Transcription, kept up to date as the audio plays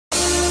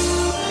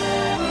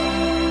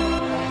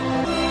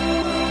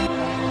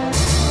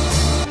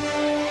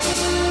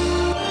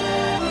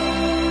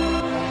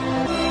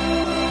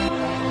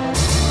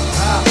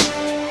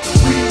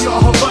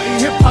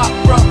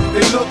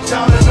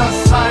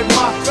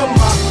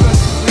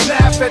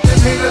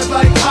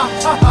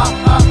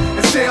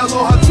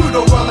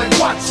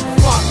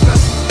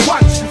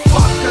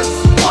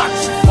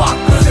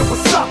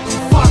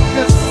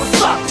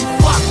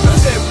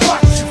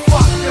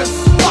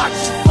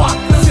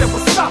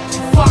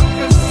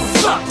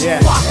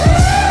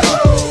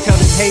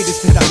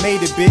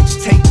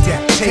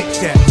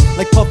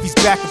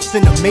backups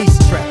in a mace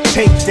trap.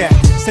 Take that,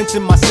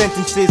 sensing my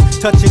sentences,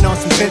 touching on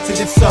some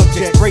sensitive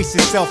subjects. Brace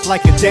yourself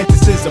like a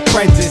dentist's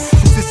apprentice.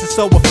 Since this is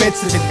so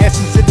offensive, in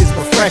essence it is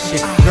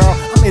refreshing. Girl,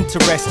 I'm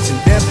interested in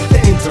them,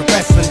 they're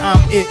interesting. I'm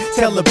it.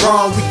 Tell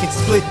LeBron we can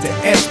split the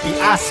SB.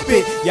 I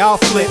spit, y'all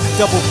flip,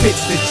 double pitch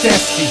the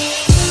chesty.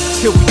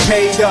 Till we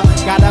paid up,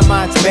 got our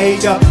minds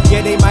made up.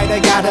 Yeah, they might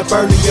have got up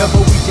earlier,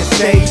 but we just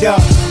stayed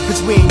up.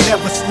 Cause we ain't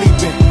never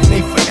sleeping, and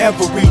they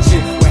forever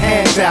reaching. With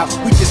hands out,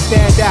 we just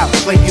stand out,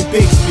 playing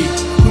Bixby.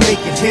 We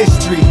making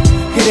history,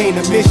 it ain't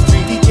a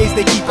mystery. DJs,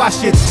 they keep our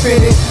shit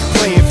spinning,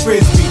 playing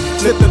Frisbee.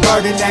 Flipping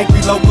bird and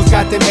Angrylocals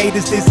got them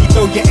haters dizzy.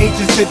 Throw your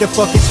angels to the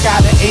fucking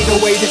sky, the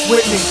 808 is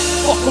with me.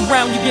 Fuck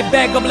around, you get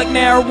bagged up like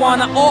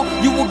marijuana, or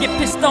you will get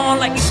pissed on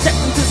like you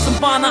stepped into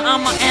Savannah.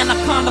 I'm an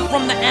anaconda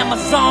from the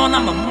Amazon,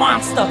 I'm a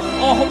monster.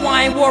 All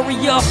Hawaiian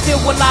warrior,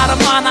 filled with a lot of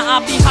mana.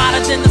 I'll be hotter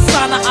than the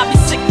sauna, I'll be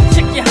sick,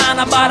 check your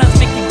Hana bottles.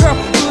 Make your girl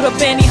do the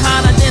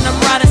Benihana, then I'm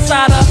right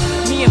inside her.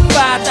 Me and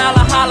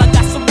 $5 holla,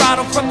 got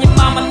Serato from your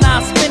mama. Now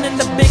I'm spinning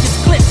the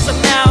biggest clips, so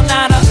now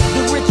nada.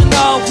 The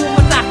original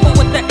Humanaka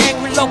with the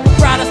Angrylocal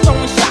riders,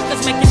 throwing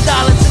shockers, making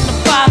dollars in the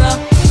fodder.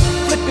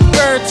 Flipping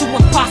bird to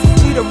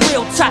imposters, we the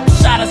real top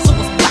shotters, so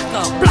it's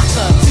blocker,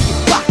 blocker to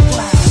your block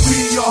glass.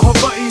 We are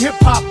Hawaii hip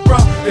hop,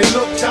 bruh. They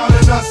look down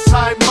at us,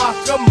 high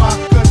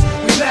mockers.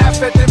 We laugh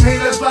at them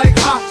haters like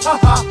ha ha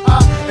ha ha,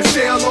 and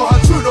say aloha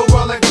to the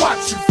world like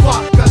watch you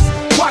fuckers,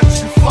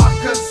 watch you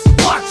fuckers,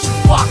 watch you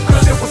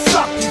fuckers. Then what's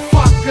up, you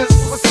fuckers?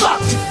 What's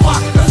up, you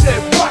fuckers?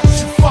 Then watch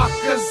you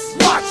fuckers,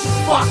 watch you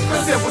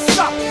fuckers. Then what's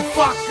up, you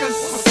fuckers?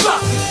 What's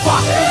up, you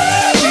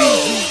fuckers?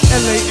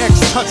 LAX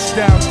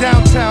touchdown,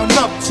 downtown,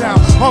 uptown.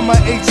 On my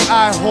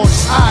HI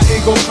horse, I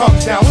ain't gon' come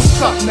down.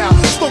 What's up now?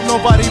 Spoke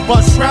nobody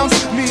bust rounds.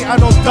 Me, I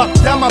don't duck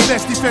down. My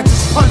best defense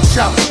is punch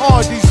out.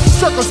 All these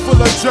circles full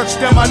of jerks,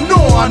 them I know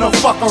I don't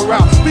fuck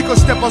around. We could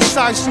step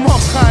aside,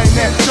 smoke kind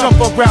and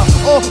jump around.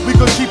 Or we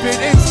could keep it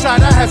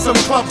inside. I had some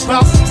club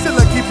bounce. Still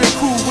I keep it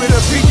cool with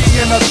a pinky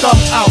and a thumb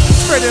out.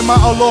 Spreading my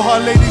aloha,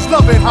 ladies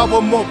loving how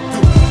a moke do.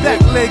 Back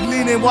leg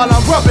leaning while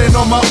I'm rubbing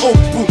on my oak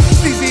boot.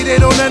 Easy, they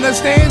don't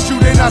understand you,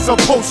 they not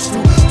supposed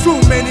to. Too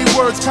many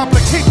words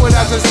complicate what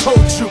I just told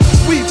you.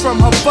 We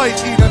from Hawaii,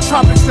 the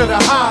tropics to the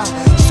high.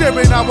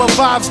 Sharing our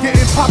vibes,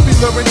 getting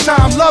popular in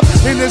time. Love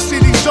in the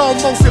city's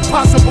almost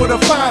impossible to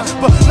find.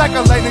 But like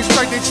a lightning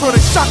strike, they throw the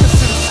shockers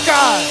to the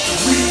sky.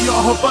 We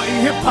are Hawaii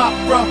hip hop,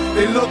 bruh.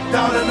 They look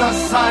down on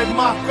us, high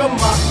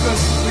mockers.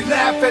 We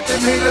laugh at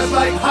them haters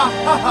like ha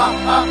ha ha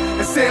ha,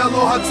 and say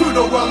aloha to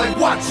the world like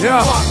watch you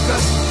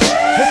fuckers.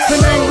 It's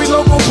an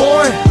Angrylocal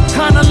boy,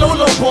 kinda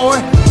Lolo boy.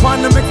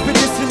 Quantum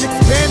expedition,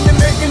 expanding,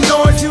 making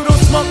noise. You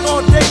don't smoke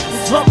all day, you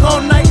smoke all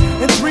night.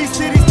 In 3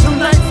 cities, 2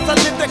 nights, I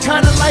live that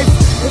kind of life.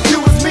 If you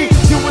was me,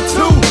 you would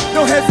too.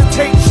 Don't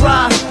hesitate,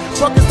 try.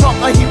 Fuckers talk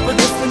like he for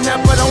this and that,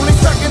 but only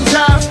certain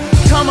times.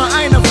 Comma,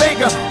 I ain't a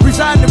Vega,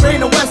 reside in the rain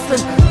of Western.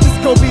 Just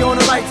go be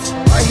on the lights,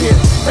 right here.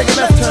 Take a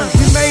left turn.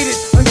 We made it,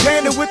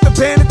 uncandid with the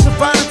bandits of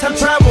violent time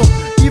travel.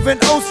 Even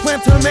O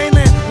swam to the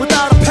mainland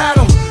without a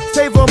paddle.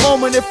 Save a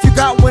moment if you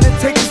got one and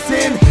take us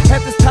in.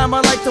 At this time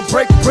I like to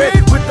break bread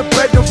with the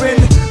brethren.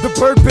 The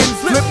bird bin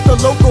flip, the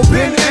local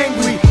bin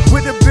angry.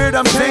 With the beard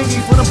I'm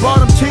tangy, from the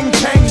bottom ching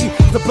tangy.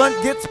 The blunt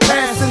gets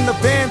passed and the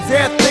band's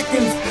air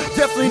thickens.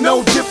 Definitely no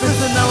difference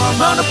in our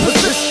amount of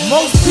position.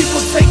 Most people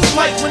take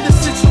flight when the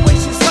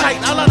situation's tight.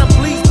 I let them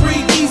please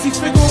breathe easy,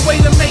 figure a way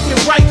to make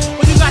it right.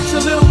 When you got your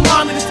little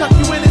mommy to tuck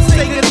you in and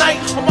say goodnight.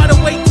 I'm by the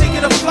way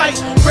taking a flight,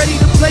 ready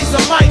to blaze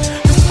a mic.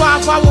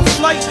 5-hour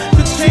flight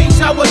could change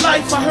our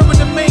life. I heard what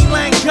the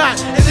mainland got,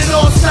 and it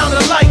all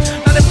sounded alike.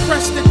 Not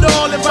impressed at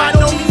all, and by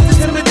no means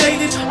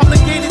intimidated.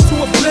 Obligated to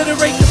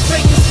obliterate the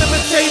fakest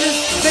imitators.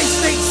 They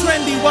stay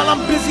trendy while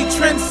I'm busy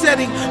trend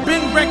setting.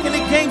 Been wrecking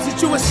the games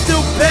that you are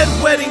still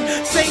bedwetting.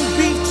 Same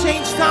beat,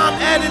 change time,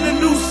 adding a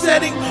new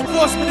setting.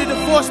 Forced me to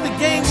divorce the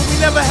game when we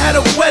never had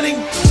a wedding.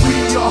 We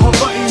are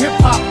Hawaii hip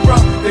hop, bruh.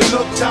 They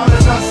look down